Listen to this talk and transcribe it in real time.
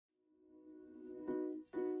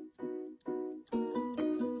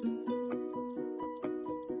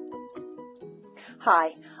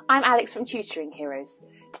Hi, I'm Alex from Tutoring Heroes.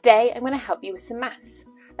 Today I'm going to help you with some maths.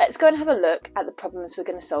 Let's go and have a look at the problems we're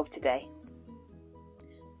going to solve today.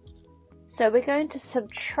 So we're going to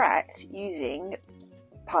subtract using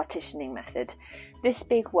partitioning method. This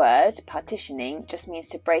big word, partitioning, just means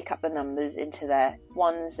to break up the numbers into their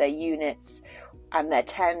ones, their units and their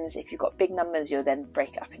tens. If you've got big numbers, you'll then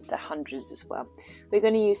break it up into their hundreds as well. We're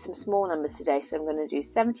going to use some small numbers today, so I'm going to do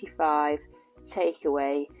 75 take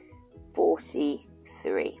away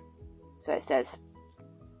 43. So it says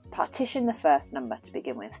partition the first number to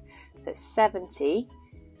begin with. So 70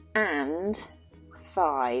 and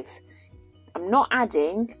 5. I'm not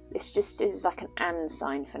adding, this just is like an and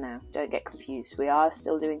sign for now. Don't get confused. We are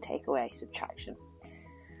still doing take away, subtraction.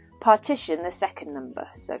 Partition the second number.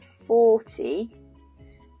 So 40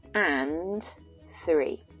 and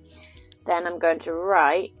 3. Then I'm going to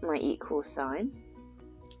write my equal sign.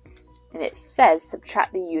 And it says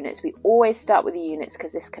subtract the units. We always start with the units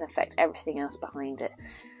because this can affect everything else behind it.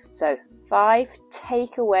 So 5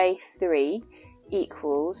 take away 3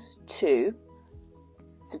 equals 2.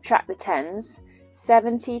 Subtract the tens.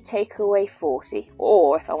 70 take away 40.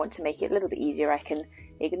 Or if I want to make it a little bit easier, I can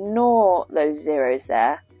ignore those zeros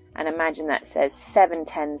there and imagine that says 7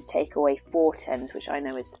 tens take away 4 tens, which I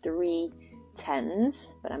know is 3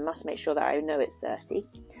 tens, but I must make sure that I know it's 30.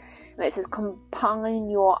 And it says combine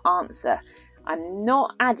your answer. I'm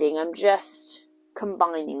not adding, I'm just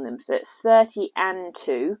combining them. So it's 30 and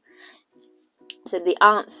 2. So the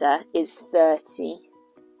answer is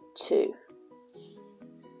 32.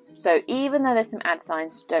 So even though there's some add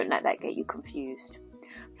signs, don't let that get you confused.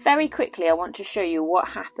 Very quickly, I want to show you what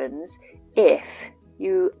happens if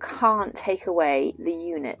you can't take away the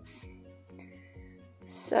units.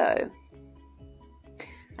 So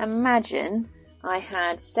imagine I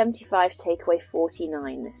had 75 take away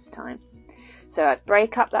 49 this time. So I'd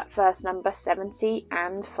break up that first number, 70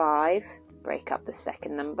 and 5. Break up the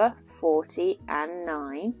second number, 40 and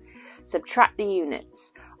 9. Subtract the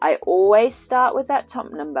units. I always start with that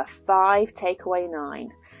top number, 5 take away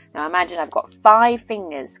 9. Now imagine I've got 5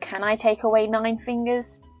 fingers. Can I take away 9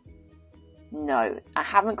 fingers? No, I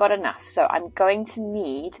haven't got enough. So I'm going to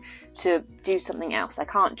need to do something else. I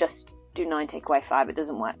can't just do 9 take away 5. It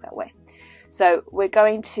doesn't work that way. So we're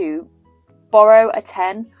going to borrow a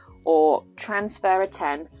 10 or transfer a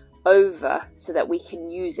 10 over so that we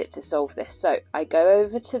can use it to solve this. So I go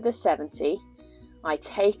over to the 70, I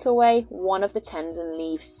take away one of the 10s and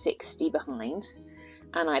leave 60 behind,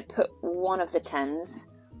 and I put one of the 10s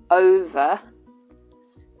over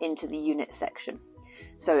into the unit section.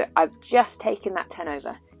 So I've just taken that 10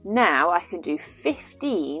 over. Now I can do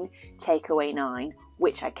 15 take away 9,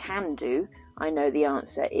 which I can do. I know the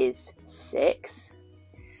answer is 6.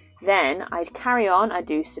 Then I carry on, I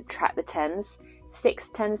do subtract the 10s. 6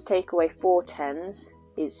 tens take away 4 tens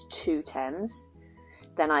is 2 tens.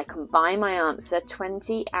 Then I combine my answer,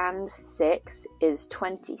 20 and 6 is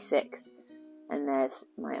 26. And there's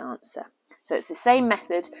my answer. So it's the same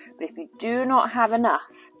method, but if you do not have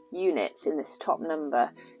enough units in this top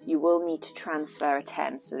number, you will need to transfer a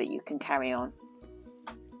 10 so that you can carry on.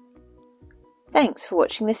 Thanks for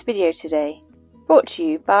watching this video today, brought to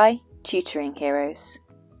you by Tutoring Heroes.